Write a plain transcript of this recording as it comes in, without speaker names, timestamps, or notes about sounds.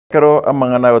Karo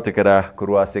amangana gotekera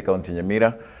kurwa se county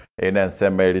Nyamira ena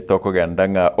nsema litoko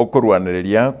gandanga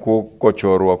okurwaniriria ku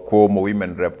kochorwa ku mu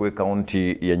women rep we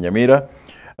county ya Nyamira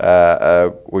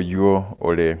uyu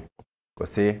ole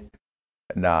kose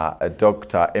na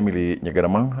Dr. Emily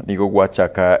Nyagarama nigo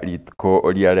gwachaka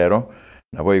litko lialero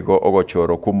nabo igo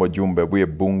ogochoro ku mujumbe bwe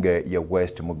bunge ya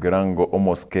West Mugirango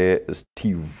omoske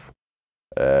Steve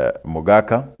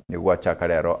Mugaka nigo gwachaka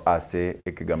lero ase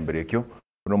ekigambirekyo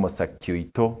uno musakyo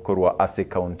ito korwa ase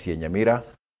county ya Nyamira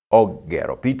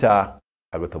ogero Peter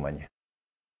agotomanye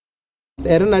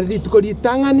lero na litko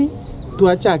litangani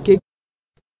tuachake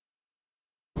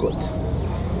got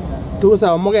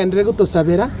tuza omugendere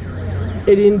gutosabira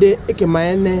erinde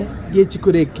ekemaene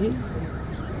yechikureki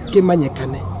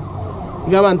kimanyekane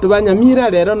iga abantu banyamira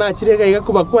lero nachirega iga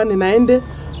kubakwane naende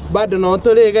bado no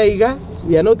torega iga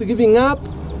we are not giving up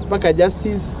paka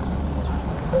justice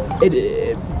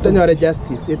tanyore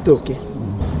justice etoke.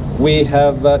 We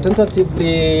have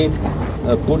tentatively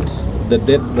put the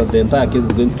dates that the entire case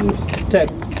is going to take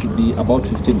to be about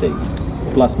 15 days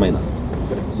plus minus.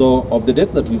 So of the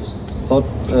dates that we've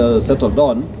settled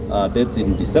on are dates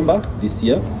in December this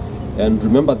year, and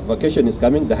remember the vacation is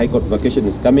coming, the High Court vacation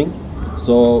is coming,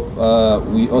 so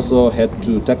we also had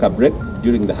to take a break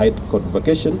during the High Court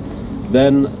vacation.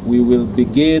 Then we will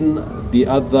begin the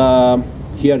other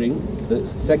hearing the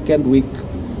second week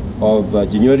of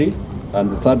January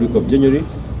and the third week of January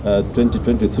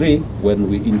 2023, when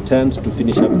we intend to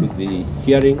finish up with the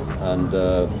hearing, and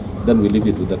then we leave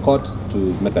it with the court to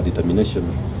make a determination.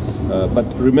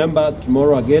 But remember,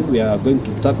 tomorrow again we are going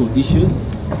to tackle issues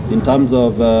in terms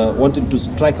of wanting to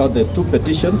strike out the two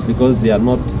petitions because they are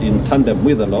not in tandem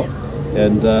with the law.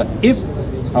 And if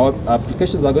our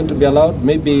applications are going to be allowed,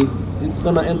 maybe it's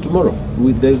going to end tomorrow.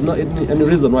 There is not any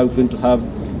reason why we're going to have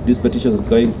these petitions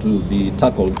going to be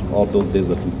tackled all those days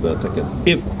that we've taken.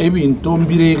 If even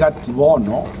Tombirega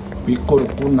Tibono, we call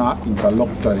kuna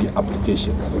interlocutory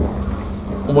applications.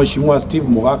 Mheshimiwa Steve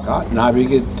Mugaka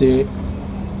nabigete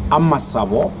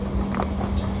amasabo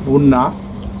una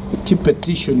ki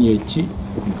petition yechi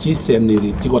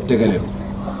kisenere tigotegerero.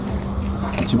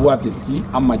 Kibwateti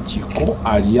amachiko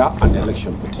alia an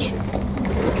election petition.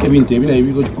 Ebinte bina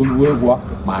ibigo kuwegwa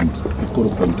mandi bikoro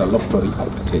ku interlocutory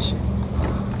application.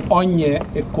 Onye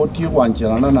ekoti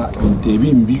wanjirana na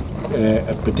intebimbi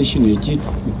petition yechi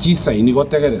kisaini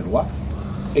gotegererwa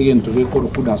egento gekoro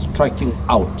kuna striking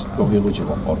out yogego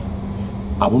chiko oro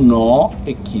abuno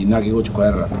ekina gego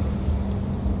chikorera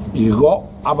igo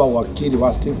aba wakili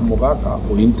wa Steve Mugaka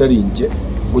o interinje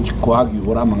uchikoagi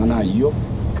bora mangana iyo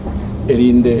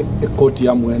erinde ekoti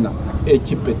ya mwena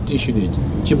eki petition yechi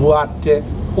kibwate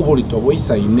ubulito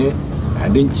boisaine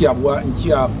ande nchiabwa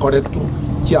nchia koretu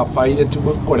kia faile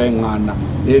tibwe korengana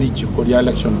neri chikoria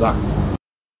elections act